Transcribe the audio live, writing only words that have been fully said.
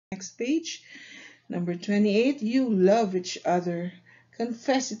next page. Number 28, you love each other.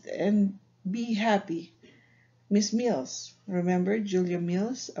 Confess it and be happy. Miss Mills. Remember Julia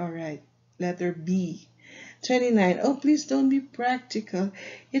Mills? All right. Letter B. 29, oh, please don't be practical.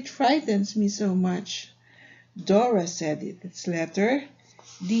 It frightens me so much. Dora said it. It's letter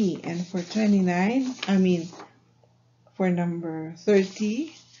D. And for 29, for number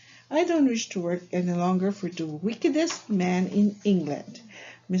 30, I don't wish to work any longer for the wickedest man in England.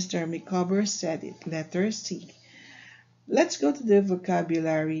 Mr. Micawber said it. Letter C. Let's go to the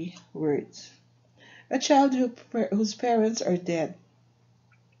vocabulary words. A child whose parents are dead.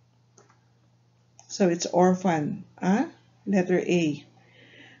 So it's orphan. Letter A.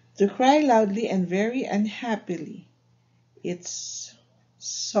 To cry loudly and very unhappily. It's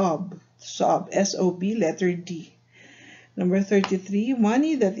sob. Sob. S-O-B. Letter D. Number 33.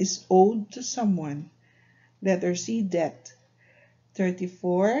 Money that is owed to someone. Letter C. Debt.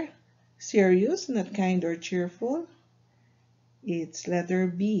 34. Serious, not kind or cheerful. It's letter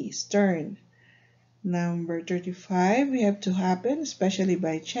B. Stern. Number 35. We have to happen, especially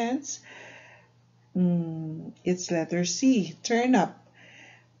by chance. It's letter C. Turn up.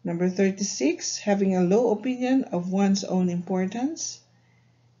 Number 36, having a low opinion of one's own importance.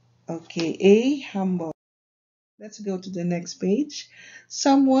 Okay, A, humble. Let's go to the next page.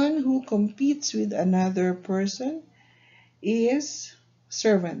 Someone who competes with another person is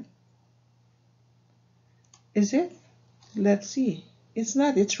servant. Is it? Let's see. It's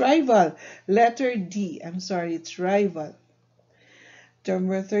not. It's rival. Letter D. I'm sorry, it's rival.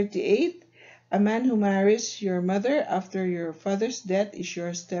 Number 38. A man who marries your mother after your father's death is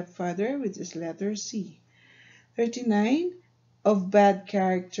your stepfather, which is letter C. 39. Of bad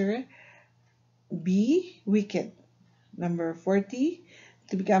character, B. Wicked. Number 40.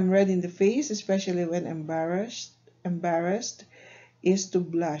 To become red in the face, especially when embarrassed, is to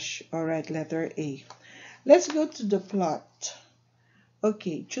blush. Alright, letter A. Let's go to the plot.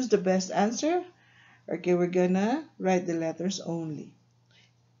 Okay, choose the best answer. Okay, we're gonna write the letters only.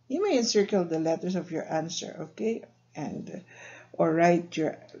 You may encircle the letters of your answer, okay? Or write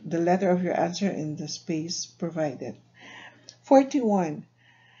the letter of your answer in the space provided. 41.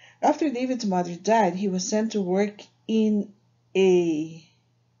 After David's mother died, he was sent to work in a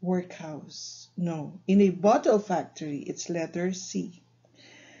workhouse. No, in a bottle factory. It's letter C.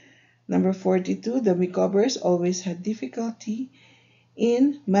 Number 42. The Micawbers always had difficulty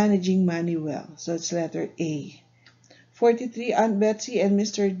in managing money well. So it's letter A. 43. Aunt Betsy and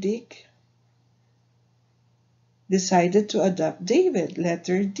Mr. Dick decided to adopt David.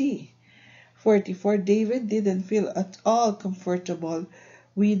 Letter D. 44. David didn't feel at all comfortable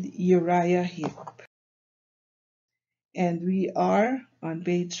with Uriah Heep. And we are on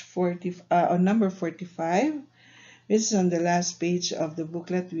page 40, on number 45. This is on the last page of the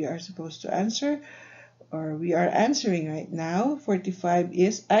booklet we are supposed to answer, or we are answering right now. 45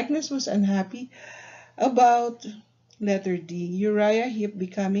 is Agnes was unhappy about letter D, Uriah Heep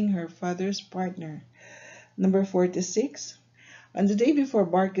becoming her father's partner. Number 46, on the day before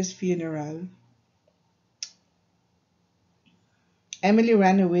Barker's funeral, Emily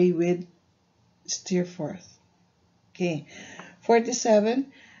ran away with Steerforth. Okay.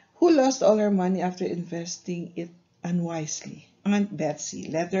 47, who lost all her money after investing it unwisely? Aunt Betsy.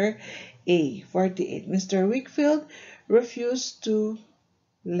 Letter A. 48, Mr. Wickfield refused to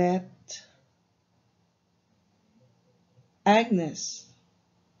let Agnes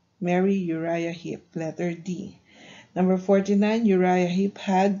marry Uriah Heep. Letter D. Number 49, Uriah Heep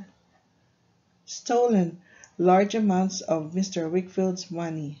had stolen large amounts of Mr. Wickfield's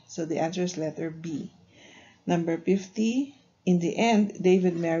money. So the answer is letter B. Number 50, in the end,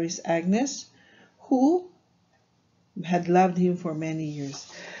 David marries Agnes, who had loved him for many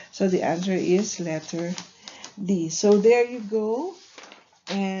years. So the answer is letter D. So there you go.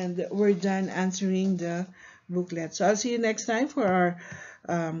 And we're done answering the booklet. So I'll see you next time for our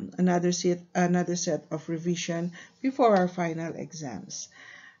another set of revision before our final exams.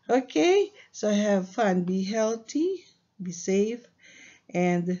 Okay, so have fun, be healthy, be safe,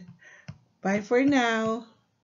 and bye for now.